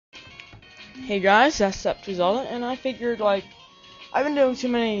Hey guys, that's Zelda, and I figured, like, I've been doing too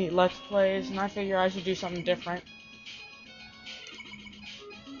many Let's Plays, and I figure I should do something different.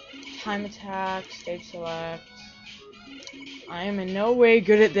 Time attack, stage select. I am in no way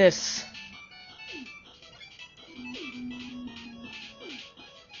good at this.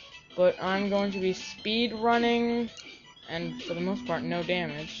 But I'm going to be speed running, and for the most part, no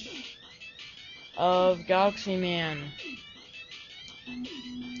damage, of Galaxy Man.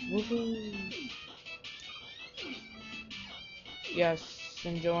 Woohoo! Yes,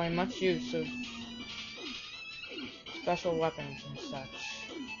 enjoy much use of special weapons and such.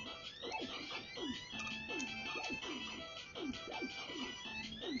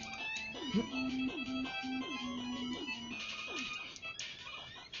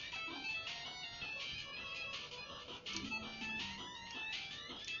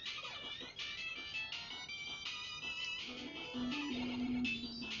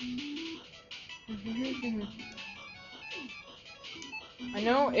 I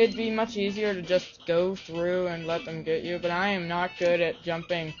know it'd be much easier to just go through and let them get you, but I am not good at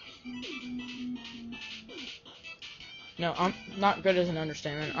jumping. No, I'm not good as an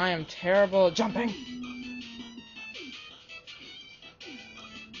understatement. I am terrible at jumping.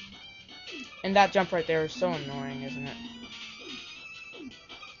 And that jump right there is so annoying, isn't it?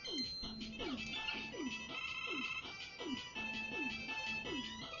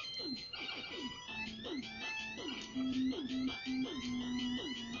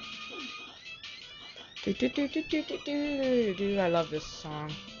 I love this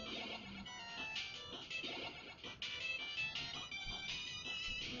song.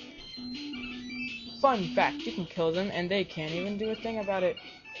 Fun fact, you can kill them and they can't even do a thing about it.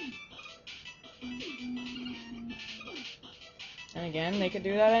 And again, they could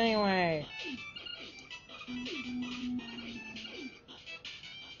do that anyway.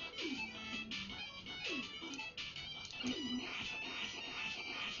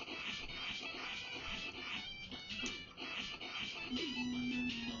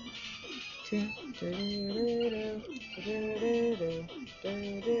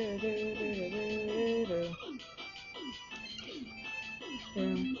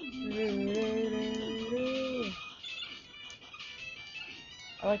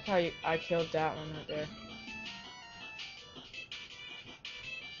 I like how I killed that one right there.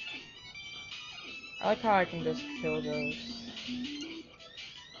 I like how I can just kill those.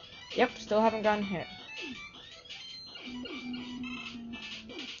 Yep, still haven't gotten hit.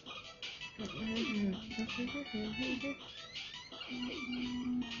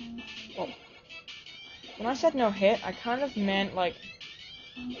 Oh. When I said no hit, I kind of meant, like...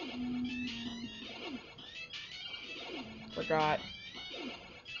 Forgot.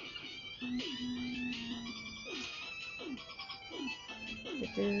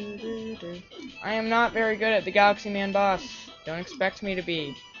 I am not very good at the Galaxy Man boss. Don't expect me to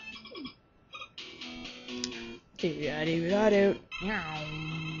be.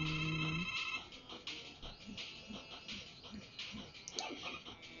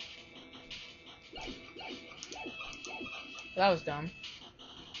 That was dumb.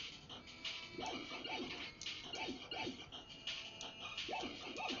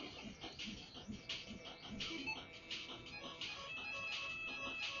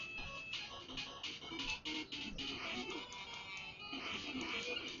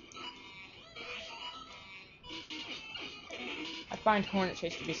 I find Hornet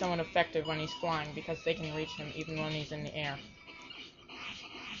Chase to be somewhat effective when he's flying because they can reach him even when he's in the air.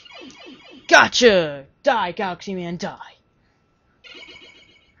 Gotcha! Die, Galaxy Man, die!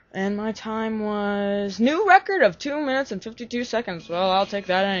 And my time was... New record of 2 minutes and 52 seconds. Well, I'll take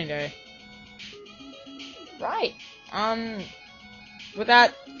that any day. Right. With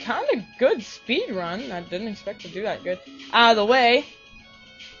that kind of good speed run, I didn't expect to do that good. Out of the way.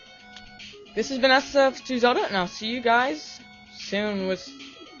 This has been SF2 Zelda, and I'll see you guys soon with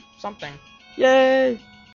something. Yay!